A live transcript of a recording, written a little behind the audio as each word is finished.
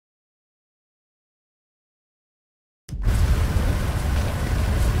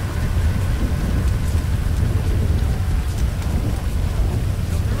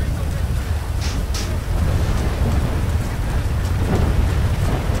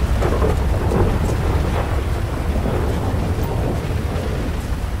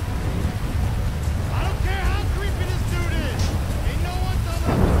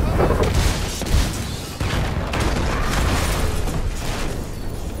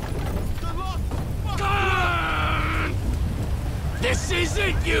is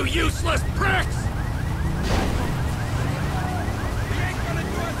it, you useless pricks?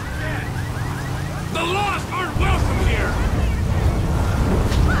 The lost aren't welcome here!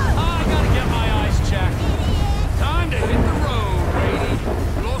 I gotta get my eyes checked. Time to hit the road,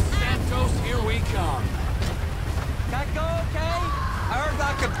 Wadey. Los Santos, here we come. That go okay? I heard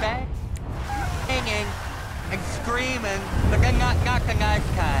like a bang, singing and screaming, but then not the nice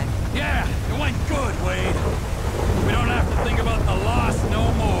kind. Yeah, it went good, Wade. We don't have to think about the lost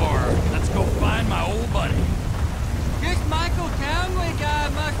no more. Let's go find my old buddy. This Michael Townley guy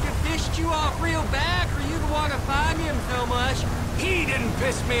must have pissed you off real bad for you to want to find him so much. He didn't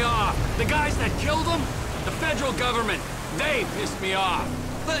piss me off. The guys that killed him, the federal government, they pissed me off.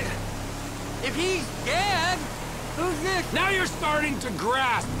 But if he's dead, who's this? Now you're starting to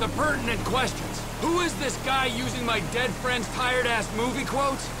grasp the pertinent questions. Who is this guy using my dead friend's tired-ass movie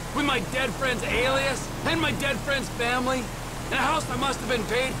quotes? With my dead friend's alias? And my dead friend's family? In a house that must have been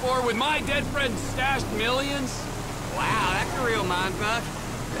paid for with my dead friend's stashed millions? Wow, that's a real mindfuck.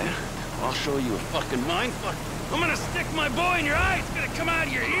 Yeah, I'll show you a fucking mindfuck. I'm gonna stick my boy in your eye. It's gonna come out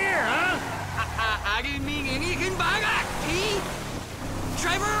of your ear, huh? I didn't mean anything by that, T.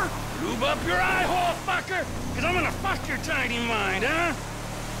 Trevor? Lube up your eye hole, fucker! Cause I'm gonna fuck your tiny mind, huh?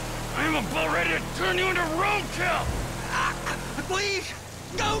 I'm about ready to turn you into roadkill! Please,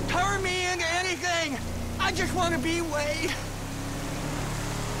 don't turn me into anything! I just want to be Wade.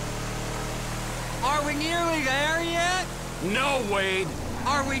 Are we nearly there yet? No, Wade.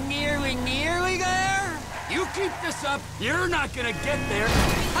 Are we nearly there? You keep this up, you're not gonna get there.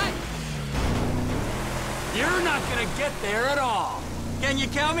 Hey! You're not gonna get there at all. Can you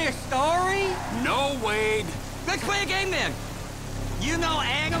tell me a story? No, Wade. Let's play a game then. You know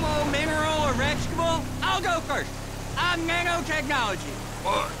animal, mineral, or vegetable? I'll go first. I'm nanotechnology.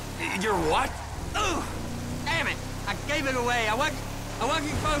 You're what? Ooh, damn it. I gave it away. I wasn't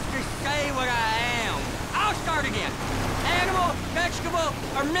supposed to say what I am. I'll start again. Animal, vegetable,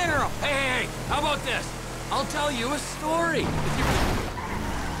 or mineral? Hey, how about this? I'll tell you a story.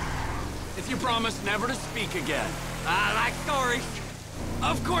 If you promise never to speak again. I like stories.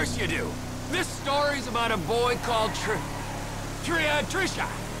 Of course you do. This story's about a boy called Trisha.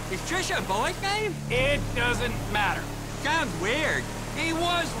 Is Trisha a boy's name? It doesn't matter. Sounds weird. He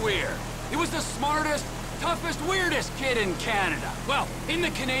was weird. He was the smartest, toughest, weirdest kid in Canada. Well, in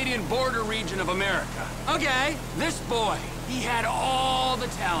the Canadian border region of America. Okay. This boy, he had all the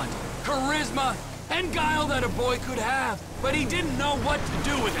talent, charisma, and guile that a boy could have. But he didn't know what to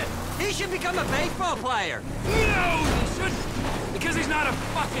do with it. He should become a baseball player. No, he shouldn't. Because he's not a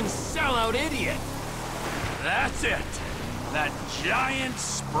fucking sellout idiot. That's it. That giant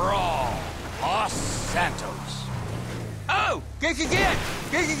sprawl. Los Santos. Oh! This is it!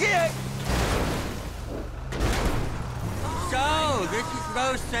 This is it! So, this is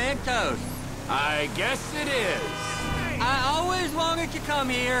Los Santos. I guess it is. I always wanted to come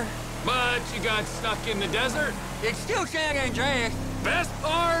here. But you got stuck in the desert? It's still San Andreas. Best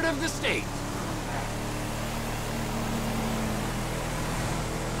part of the state.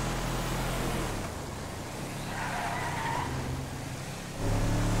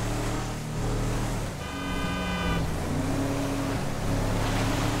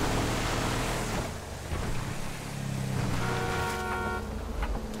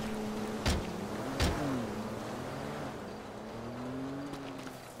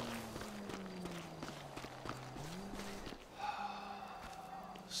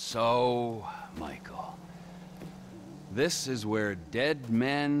 So, Michael, this is where dead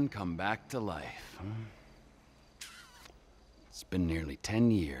men come back to life, huh? It's been nearly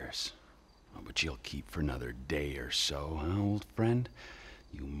 10 years, but you'll keep for another day or so, huh, old friend?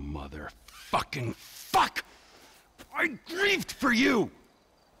 You motherfucking fuck! I grieved for you!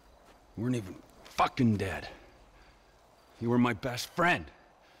 You weren't even fucking dead. You were my best friend.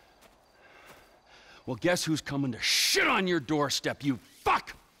 Well, guess who's coming to shit on your doorstep, you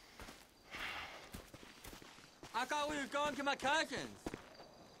fuck! I thought we were going to my cousin's.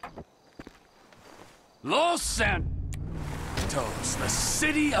 Los Santos, the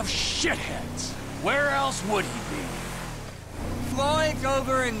city of shitheads. Where else would he be? Floyd's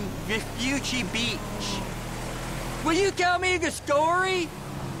over in Vespucci Beach. Will you tell me the story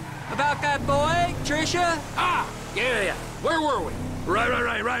about that boy, Trisha? Ah, yeah. Where were we?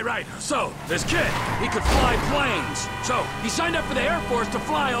 Right. So, this kid, he could fly planes. So, he signed up for the Air Force to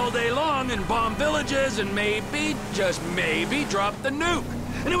fly all day long and bomb villages and maybe, just maybe, drop the nuke.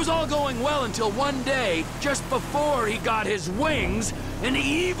 And it was all going well until one day, just before he got his wings, an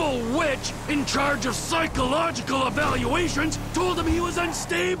evil witch in charge of psychological evaluations told him he was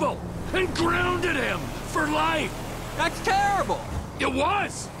unstable and grounded him for life. That's terrible. It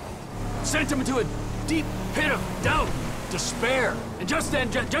was! Sent him into a deep pit of doubt, despair. And just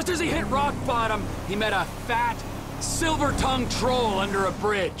then, just as he hit rock bottom, he met a fat, silver-tongued troll under a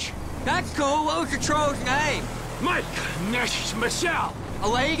bridge. That's cool. What was the troll's name? Mike, Michelle. A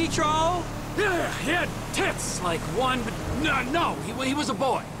lady troll? Yeah, he had tits like one, but no, he was a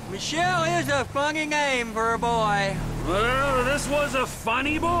boy. Michelle is a funny name for a boy. Well, this was a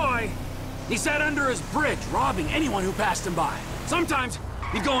funny boy. He sat under his bridge, robbing anyone who passed him by. Sometimes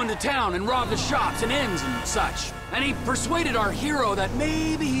he'd go into town and rob the shops and inns and such. And he persuaded our hero that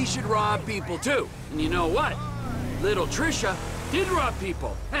maybe he should rob people too. And you know what? Little Trisha did rob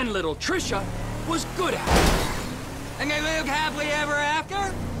people, and little Trisha was good at it. And they lived happily ever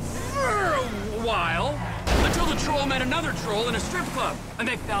after? For a while, until the troll met another troll in a strip club, and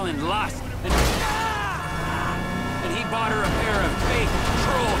they fell in lust. And he bought her a pair of fake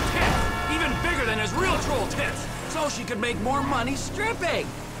troll tits, even bigger than his real troll tits, so she could make more money stripping.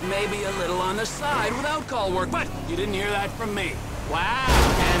 Maybe a little on the side without call work, but you didn't hear that from me. Wow!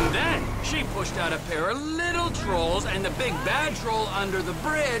 And then she pushed out a pair of little trolls, and the big bad troll under the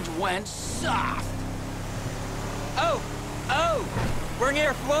bridge went soft. Oh! We're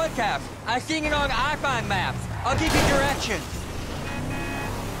near Floyd House. I've seen it on iPhone maps. I'll give you directions.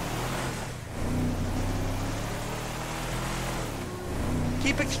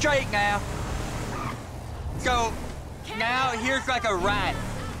 Keep it straight now. So, now here's like a right.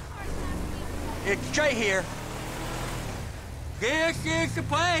 It's straight here. This is the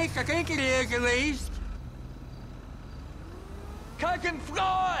place. I think it is, at least. Cousin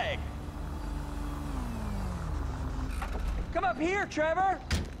Floyd! Come up here, Trevor!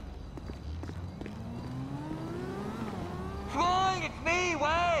 Floyd, it's me,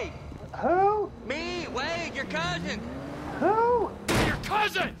 Wade! Who? Me, Wade, your cousin! Who? Your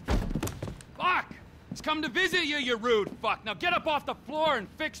cousin! Fuck! He's come to visit you, you rude fuck. Now get up off the floor and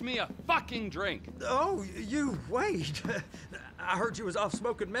fix me a fucking drink. Oh, you, Wade. I heard you was off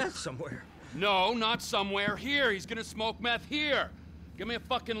smoking meth somewhere. No, not somewhere. Here. He's gonna smoke meth here. Give me a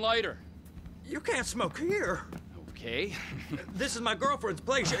fucking lighter. You can't smoke here. Okay. This is my girlfriend's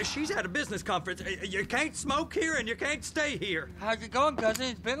place. She's at a business conference. You can't smoke here and you can't stay here. How's it going, cousin?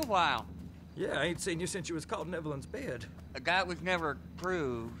 It's been a while. Yeah, I ain't seen you since you was caught in Evelyn's bed. That was never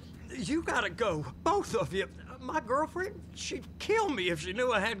proved. You gotta go, both of you. My girlfriend, she'd kill me if she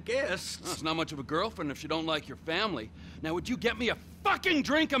knew I had guests. Well, it's not much of a girlfriend if she don't like your family. Now, would you get me a fucking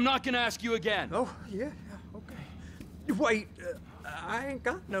drink? I'm not gonna ask you again. Oh, yeah, okay. Wait, I ain't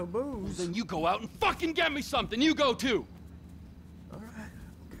got no booze. Then you go out and fucking get me something. You go too. All right,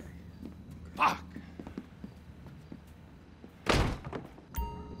 okay. Fuck.